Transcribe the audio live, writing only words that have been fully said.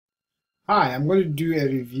Hi, I'm going to do a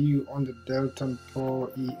review on the Delton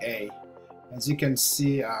Pro EA. As you can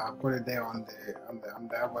see, I've got it there on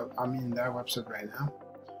I'm in their website right now.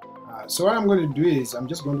 So what I'm going to do is I'm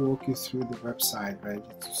just going to walk you through the website, right,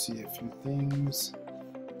 just to see a few things.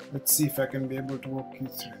 Let's see if I can be able to walk you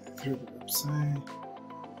through the website.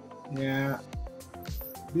 Yeah,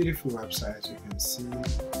 beautiful website, as you can see.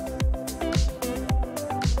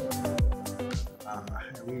 A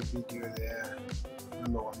real video there.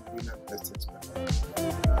 Number one, winner best expert.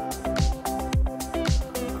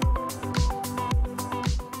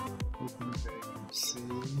 Open there, you can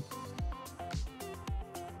see.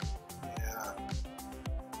 Yeah,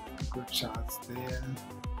 good charts there.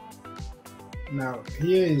 Now,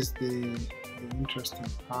 here is the interesting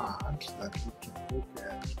part that we can look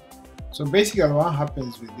at. So basically, what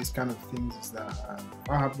happens with this kind of things is that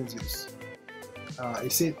what happens is, you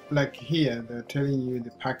see, like here, they're telling you the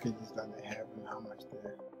packages that they have and how much they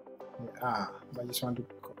are. But I just want to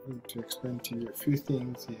explain to you a few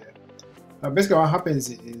things here. Now, basically, what happens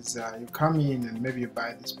is you come in and maybe you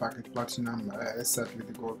buy this package, platinum. Let's start with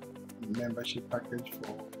the gold membership package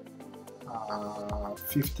for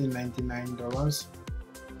 $15.99,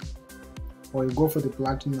 or you go for the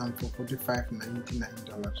platinum for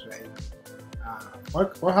 $45.99, right?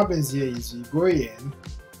 What happens here is you go in,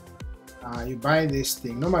 you buy this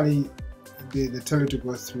thing. Normally they tell you to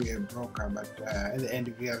go through a broker, but at the end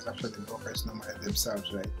you realize after the broker is normally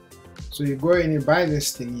themselves, right? So you go in, you buy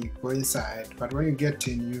this thing, you go inside, but when you get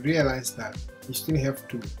in, you realize that you still have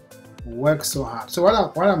to work so hard. So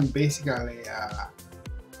what I'm basically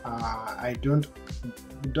I don't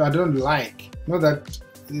like, not that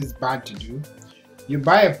it's bad to do. You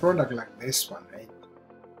buy a product like this one, right,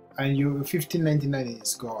 and you $15.99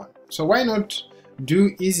 is gone. So why not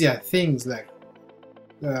do easier things like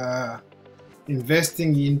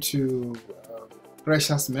investing into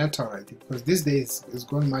precious metal, right? Because these days it's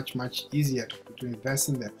going much easier to invest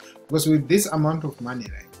in them, because with this amount of money,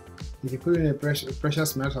 right, if you put in a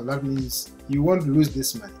precious metal, that means you won't lose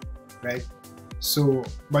this money, right? So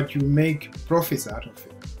but you make profits out of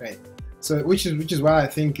it, right? So which is what I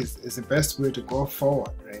think is the best way to go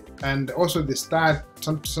forward, right? And also the start,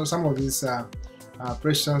 some of these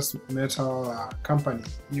precious metal company,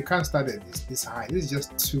 you can't start at this high. This is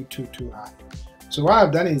just too high. So what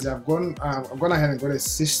I've done is I've gone ahead and got a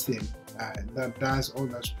system that does all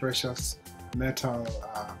those precious metal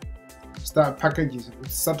start packages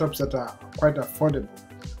with startups that are quite affordable.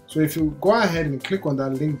 So if you go ahead and click on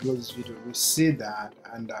that link below this video, you see that,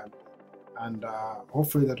 and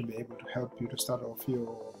hopefully that will be able to help you to start off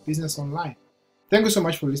your business online. Thank you so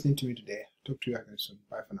much for listening to me today. Talk to you again soon.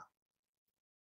 Bye for now.